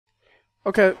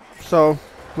Okay, so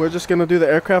we're just gonna do the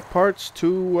aircraft parts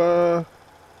to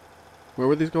where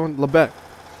were these going? Lebec.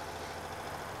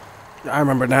 I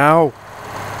remember now.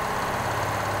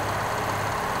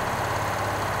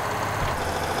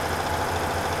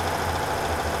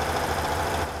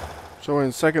 So we're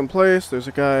in second place. There's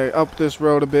a guy up this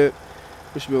road a bit.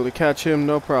 We should be able to catch him,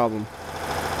 no problem.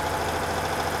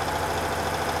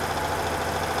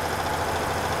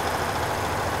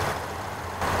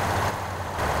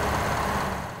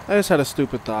 I just had a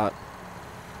stupid thought.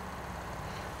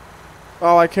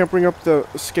 Oh, I can't bring up the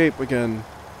escape again.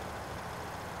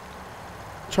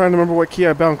 I'm trying to remember what key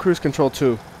I bound cruise control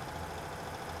to.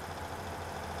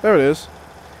 There it is.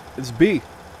 It's B.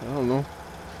 I don't know.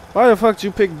 Why the fuck did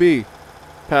you pick B?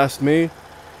 Past me?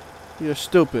 You're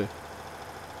stupid.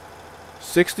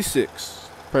 66.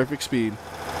 Perfect speed.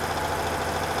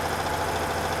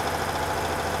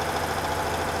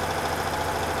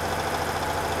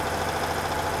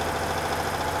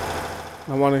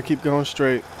 I want to keep going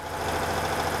straight.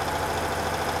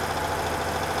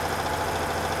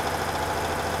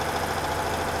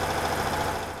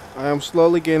 I am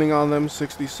slowly gaining on them.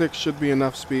 66 should be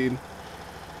enough speed.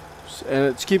 And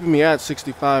it's keeping me at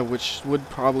 65, which would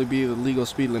probably be the legal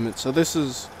speed limit. So this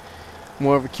is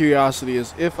more of a curiosity,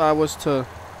 is if I was to...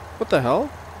 What the hell?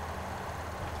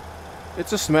 It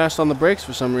just smashed on the brakes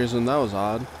for some reason. That was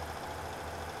odd.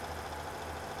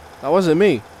 That wasn't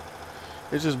me.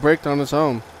 It just braked on its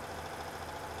own.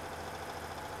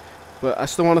 But I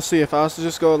still want to see if I was to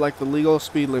just go like the legal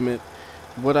speed limit,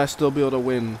 would I still be able to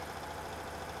win?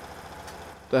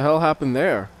 The hell happened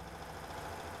there?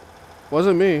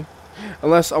 Wasn't me.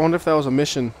 Unless, I wonder if that was a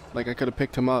mission. Like I could have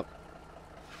picked him up.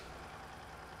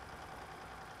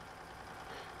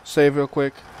 Save real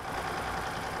quick.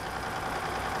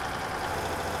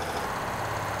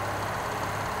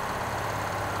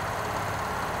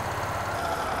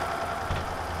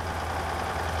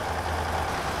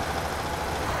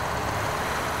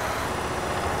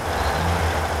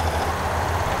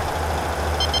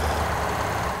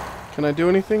 Can I do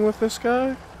anything with this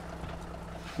guy?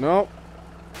 Nope.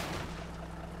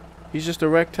 He's just a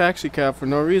wrecked taxi cab for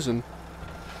no reason.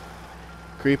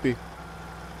 Creepy.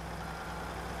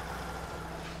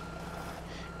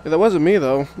 Yeah, that wasn't me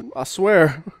though. I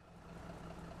swear.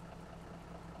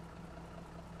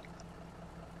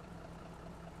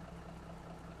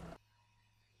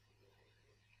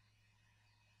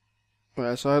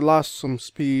 Alright, so I lost some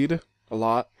speed. A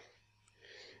lot.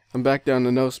 I'm back down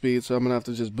to no speed, so I'm gonna have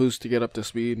to just boost to get up to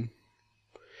speed.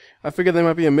 I figured there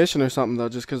might be a mission or something though,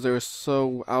 just because they were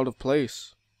so out of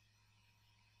place.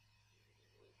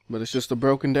 But it's just a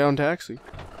broken down taxi.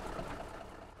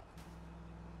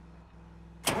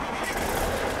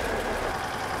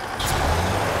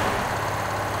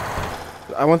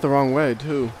 I went the wrong way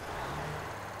too.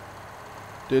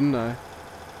 Didn't I?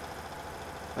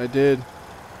 I did.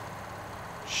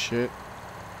 Shit.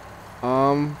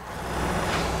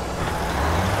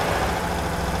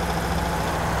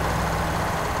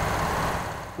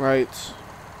 Right.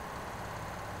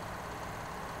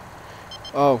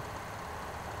 Oh.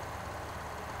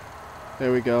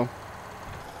 There we go.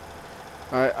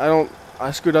 Alright,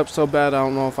 I screwed up so bad I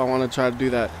don't know if I want to try to do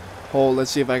that whole,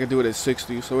 let's see if I can do it at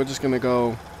 60. So we're just gonna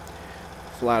go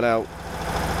flat out.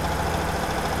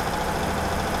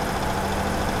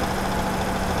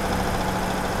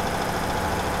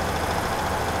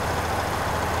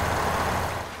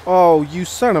 Oh, you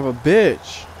son of a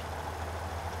bitch.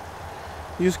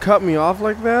 You just cut me off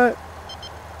like that?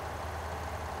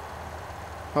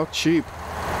 How cheap.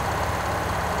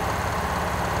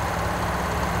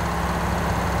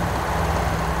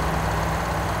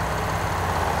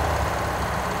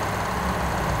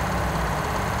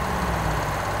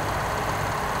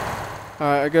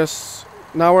 Alright, I guess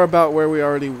now we're about where we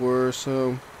already were,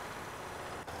 so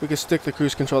we can stick the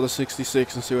cruise control to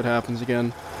 66 and see what happens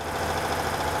again.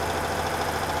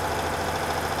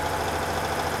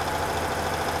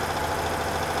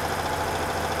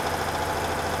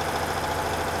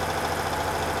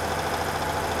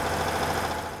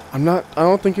 I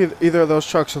don't think either of those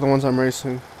trucks are the ones I'm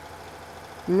racing.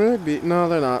 Maybe. No,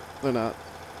 they're not. They're not.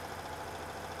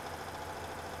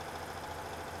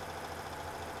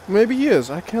 Maybe he is.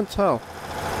 I can't tell.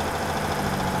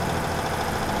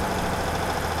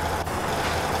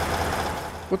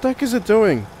 What the heck is it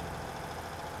doing?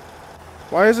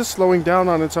 Why is it slowing down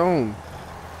on its own?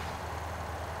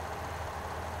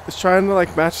 It's trying to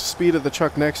like match the speed of the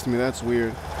truck next to me. That's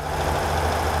weird.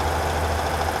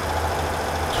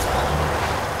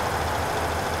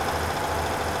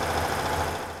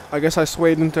 I guess I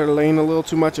swayed into the lane a little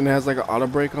too much and it has like an auto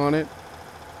brake on it.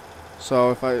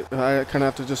 So if I kind of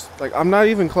have to just, like, I'm not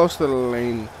even close to the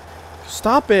lane.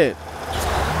 Stop it!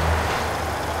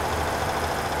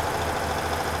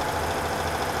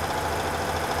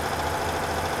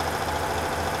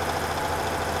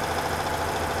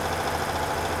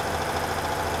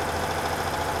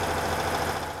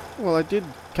 Well, I did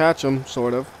catch him,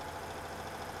 sort of.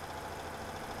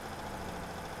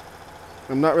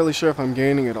 I'm not really sure if I'm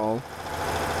gaining at all.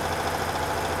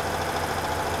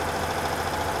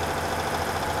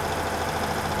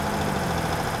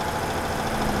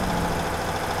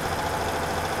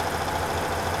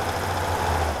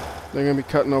 They're gonna be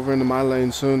cutting over into my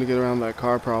lane soon to get around that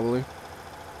car, probably.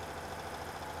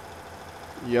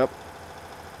 Yep.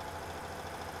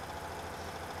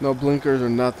 No blinkers or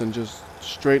nothing, just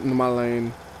straight into my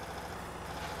lane.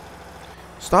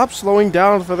 Stop slowing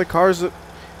down for the cars that...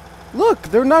 Look,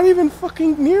 they're not even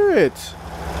fucking near it.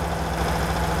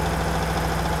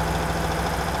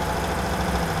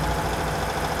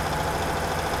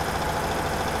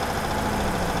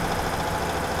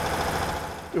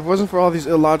 If it wasn't for all these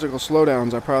illogical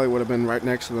slowdowns, I probably would have been right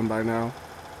next to them by now.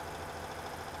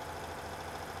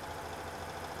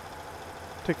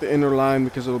 Take the inner line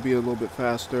because it'll be a little bit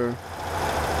faster.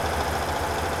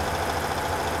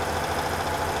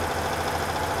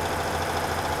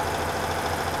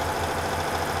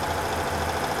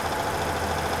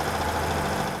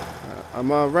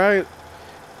 I'm right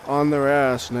on their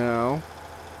ass now.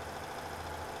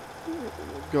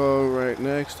 Go right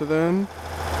next to them.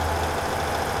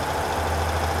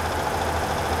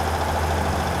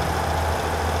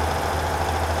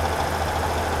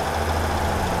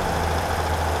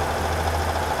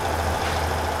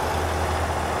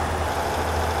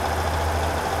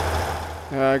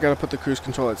 I gotta put the cruise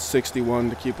control at 61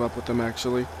 to keep up with them,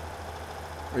 actually.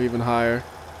 Or even higher.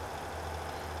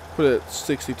 Put it at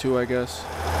 62, I guess.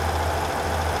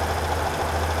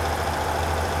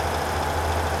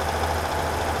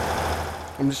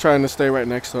 I'm just trying to stay right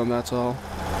next to them, that's all.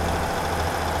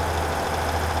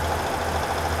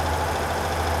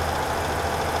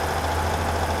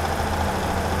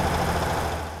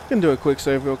 Can do a quick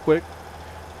save real quick.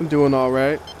 I'm doing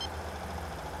alright.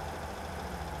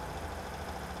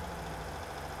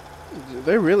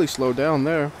 They really slowed down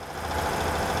there.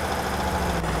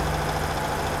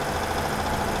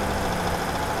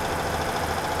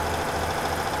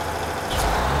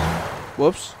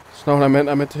 Whoops. That's not what I meant.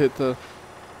 I meant to hit the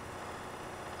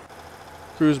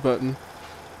cruise button.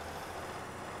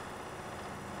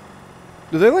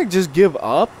 Do they like just give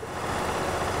up?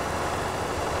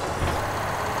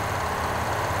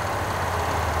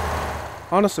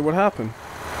 Honestly, what happened?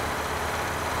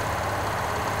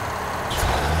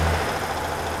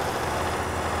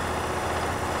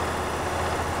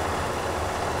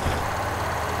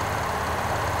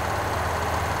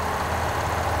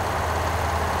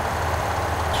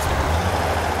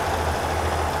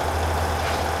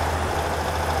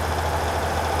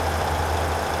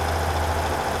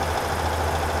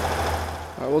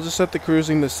 We'll just set the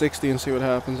cruising to 60 and see what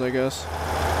happens, I guess.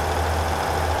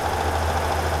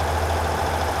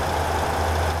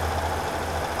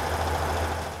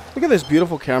 Look at this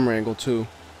beautiful camera angle, too.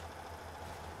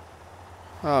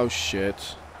 Oh,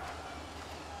 shit.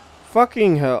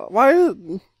 Fucking hell.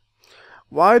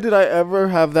 Why did I ever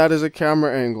have that as a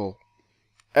camera angle?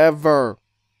 Ever.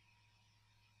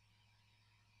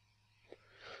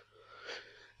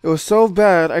 It was so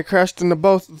bad, I crashed into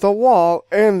both the wall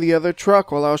and the other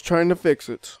truck while I was trying to fix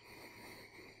it.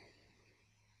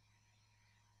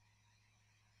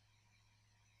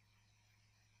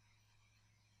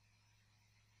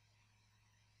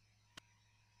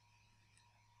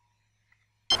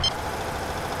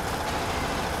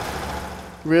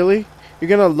 Really? You're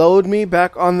gonna load me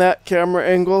back on that camera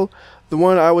angle? The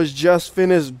one I was just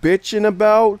finished bitching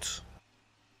about?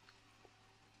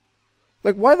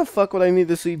 Like, why the fuck would I need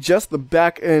to see just the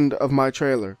back end of my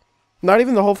trailer? Not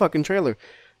even the whole fucking trailer.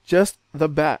 Just the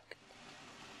back.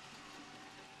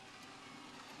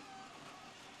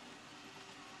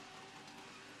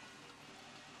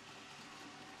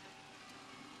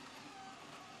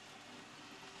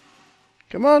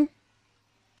 Come on.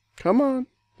 Come on.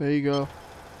 There you go.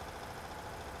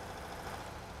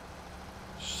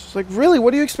 It's like, really?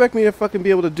 What do you expect me to fucking be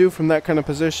able to do from that kind of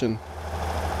position?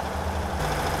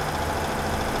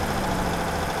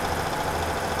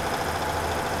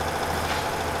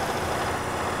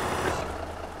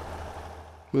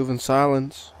 Move in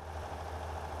silence.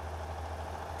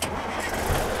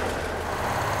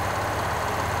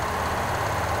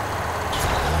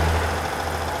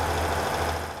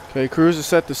 Okay, cruise is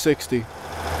set to 60.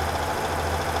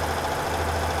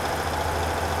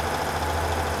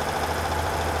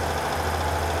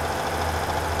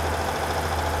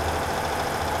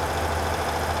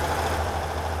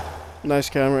 Nice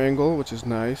camera angle, which is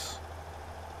nice.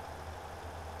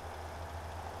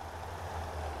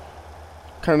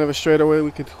 Kind of a straightaway,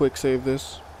 we could quick save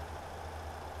this.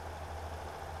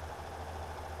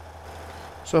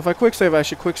 So if I quick save, I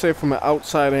should quick save from an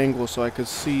outside angle so I could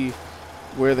see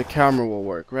where the camera will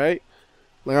work, right?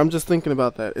 Like, I'm just thinking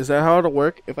about that. Is that how it'll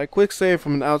work? If I quick save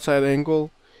from an outside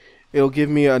angle, it'll give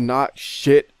me a not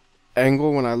shit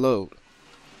angle when I load.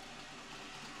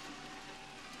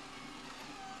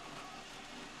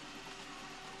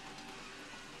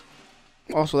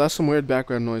 Also, that's some weird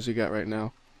background noise you got right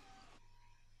now.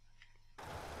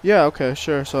 Yeah, okay,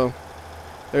 sure. So,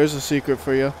 there's a secret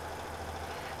for you.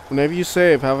 Whenever you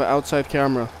save, have an outside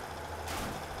camera.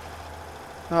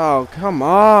 Oh, come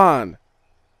on!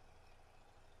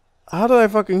 How did I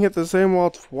fucking hit the same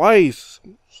wall twice?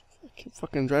 I can't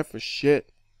fucking drive for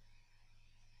shit.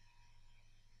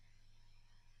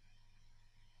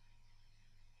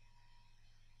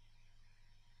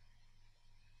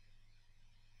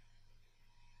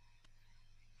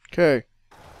 Okay.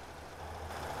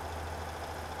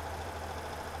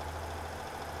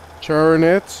 Turn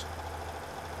it.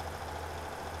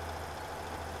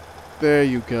 There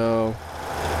you go.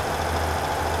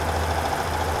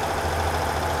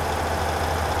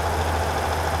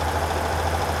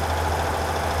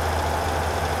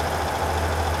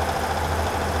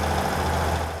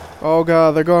 Oh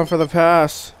god, they're going for the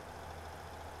pass.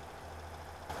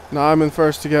 Now I'm in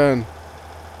first again.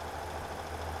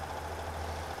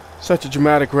 Such a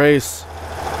dramatic race.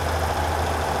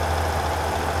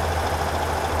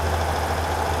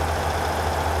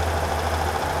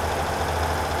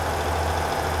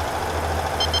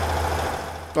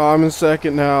 Oh, I'm in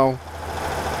second now.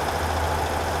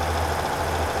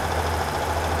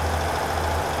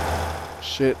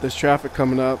 Shit, there's traffic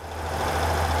coming up.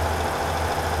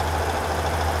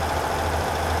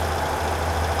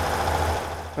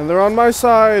 And they're on my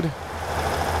side.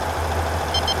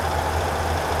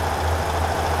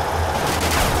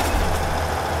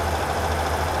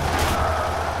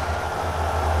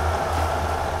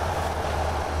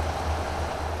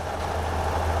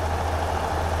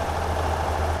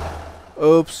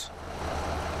 Oops.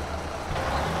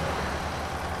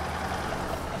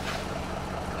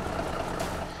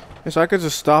 So I could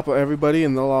just stop everybody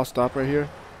and they'll all stop right here.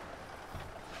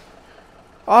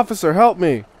 Officer, help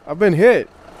me. I've been hit.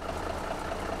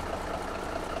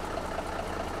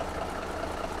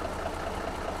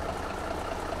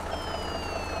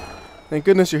 Thank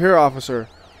goodness you're here, officer.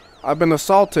 I've been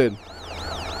assaulted.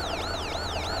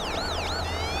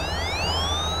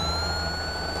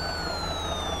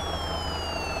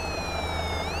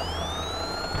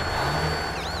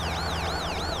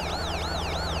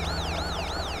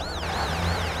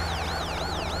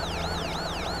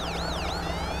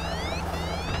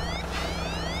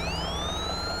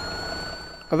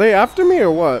 Are they after me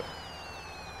or what?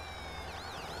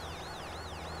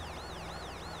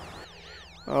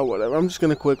 Oh, whatever. I'm just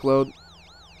gonna quick load.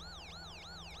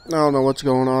 I don't know what's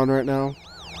going on right now.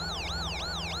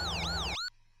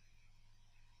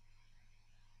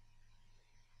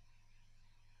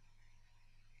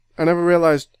 I never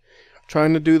realized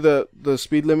trying to do the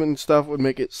speed limit and stuff would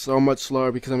make it so much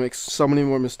slower because I make so many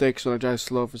more mistakes when I drive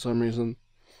slow for some reason.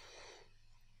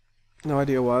 No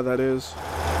idea why that is.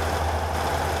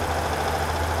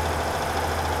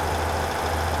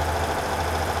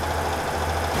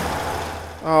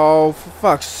 Oh, for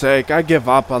fuck's sake, I give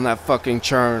up on that fucking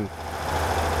churn.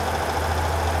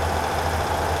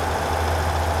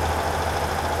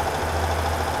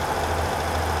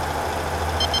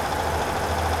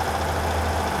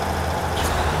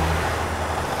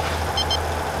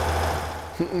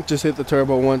 Just hit the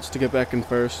turbo once to get back in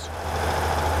first.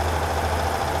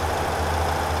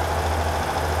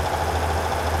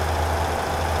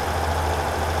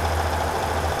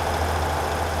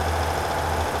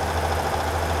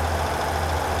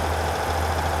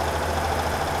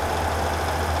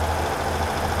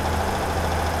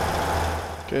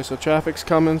 Okay, so traffic's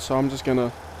coming, so I'm just gonna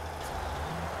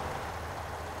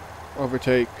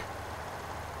overtake.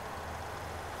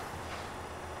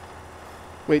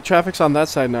 Wait, traffic's on that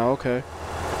side now, okay.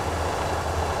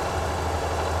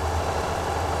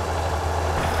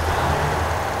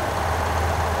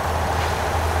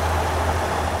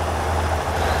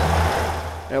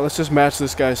 Yeah, let's just match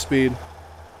this guy's speed.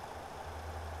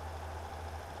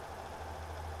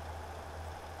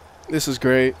 This is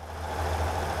great.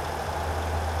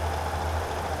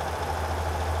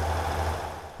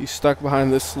 He's stuck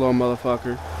behind this slow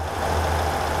motherfucker.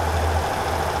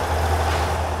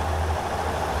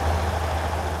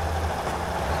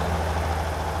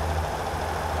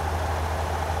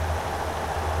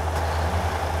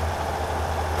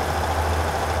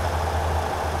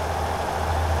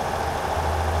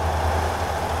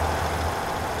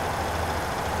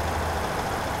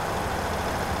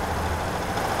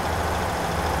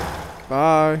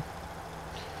 Bye.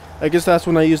 I guess that's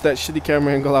when I used that shitty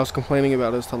camera angle I was complaining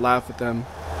about, is to laugh at them.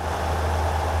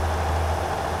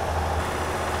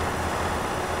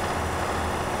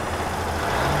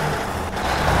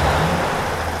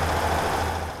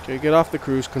 Okay, get off the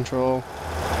cruise control.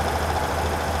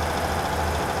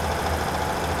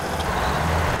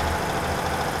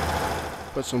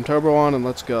 Put some turbo on and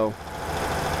let's go.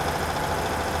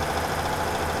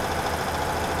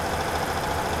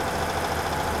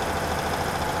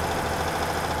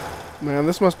 Man,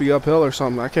 this must be uphill or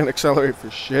something. I can't accelerate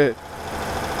for shit.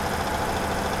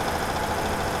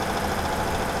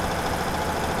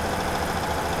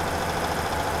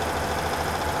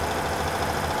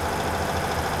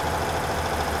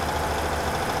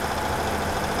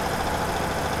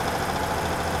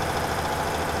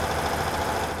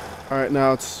 Alright,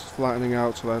 now it's flattening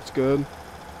out, so that's good.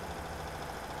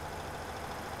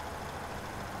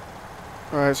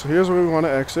 Alright, so here's where we want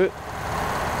to exit.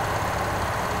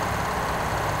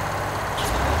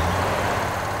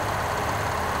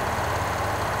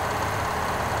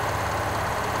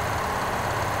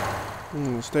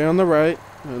 Stay on the right,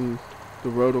 and the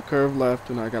road will curve left,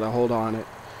 and I gotta hold on it.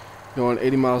 Going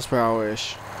 80 miles per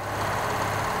hour-ish.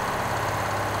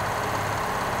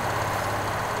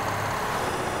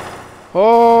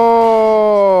 Oh!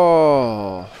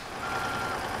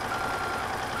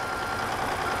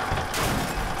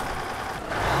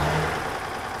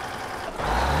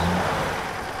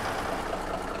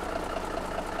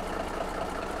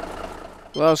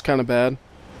 Well, that was kind of bad.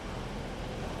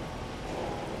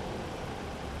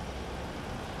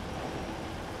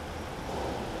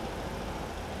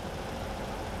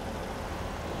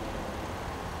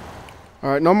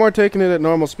 Alright, no more taking it at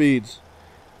normal speeds.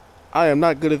 I am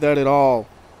not good at that at all.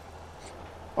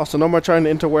 Also, no more trying to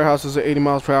enter warehouses at 80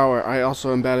 miles per hour. I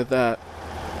also am bad at that.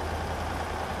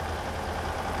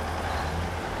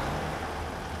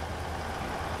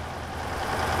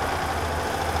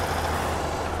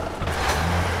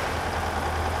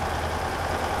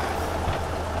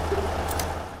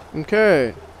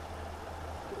 Okay.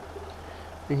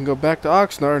 We can go back to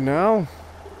Oxnard now.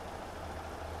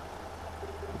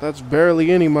 That's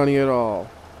barely any money at all.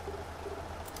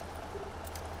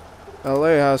 LA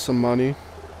has some money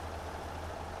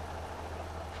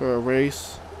for a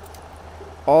race.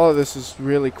 All of this is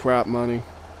really crap money.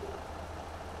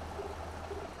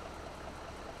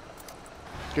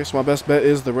 Guess my best bet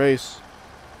is the race.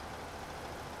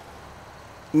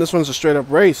 And this one's a straight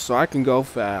up race, so I can go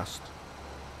fast.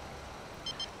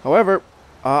 However,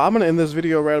 I'm going to end this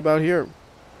video right about here.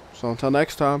 So until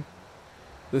next time.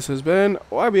 This has been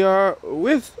WhyBeAre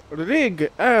with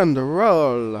Rig and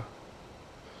Roll.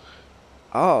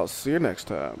 I'll see you next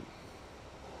time.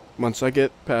 Once I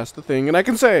get past the thing and I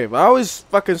can save. I always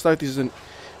fucking start these in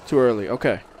too early.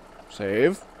 Okay.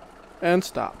 Save and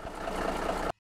stop.